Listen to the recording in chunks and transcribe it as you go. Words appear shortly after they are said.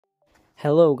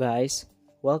Hello guys,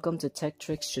 welcome to Tech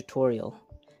Tricks tutorial.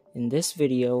 In this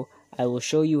video, I will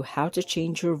show you how to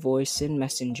change your voice in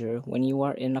Messenger when you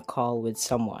are in a call with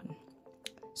someone.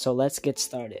 So let's get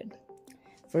started.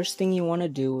 First thing you want to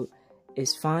do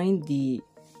is find the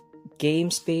game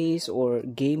space or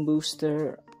game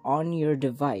booster on your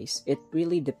device. It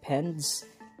really depends.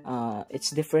 It's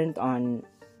different on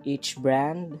each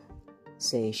brand,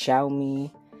 say Xiaomi,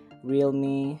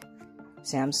 Realme,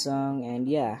 Samsung, and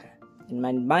yeah.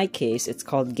 In my case, it's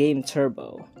called Game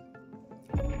Turbo.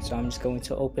 So I'm just going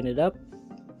to open it up.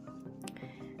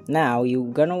 Now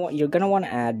you're gonna want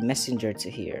to add Messenger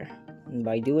to here, and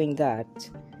by doing that,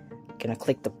 you're gonna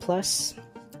click the plus,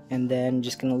 and then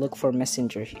just gonna look for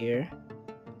Messenger here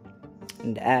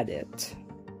and add it.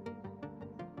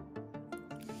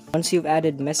 Once you've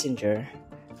added Messenger,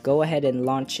 go ahead and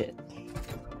launch it.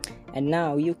 And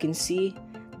now you can see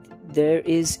there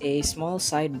is a small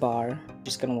sidebar.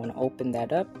 Just gonna want to open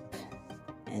that up,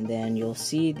 and then you'll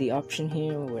see the option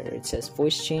here where it says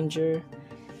voice changer,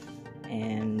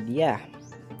 and yeah,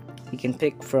 you can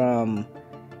pick from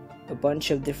a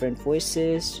bunch of different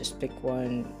voices. Just pick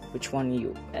one,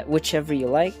 whichever you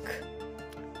like,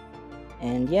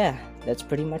 and yeah, that's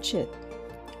pretty much it.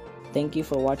 Thank you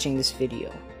for watching this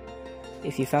video.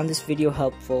 If you found this video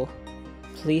helpful,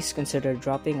 please consider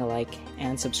dropping a like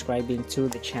and subscribing to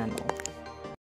the channel.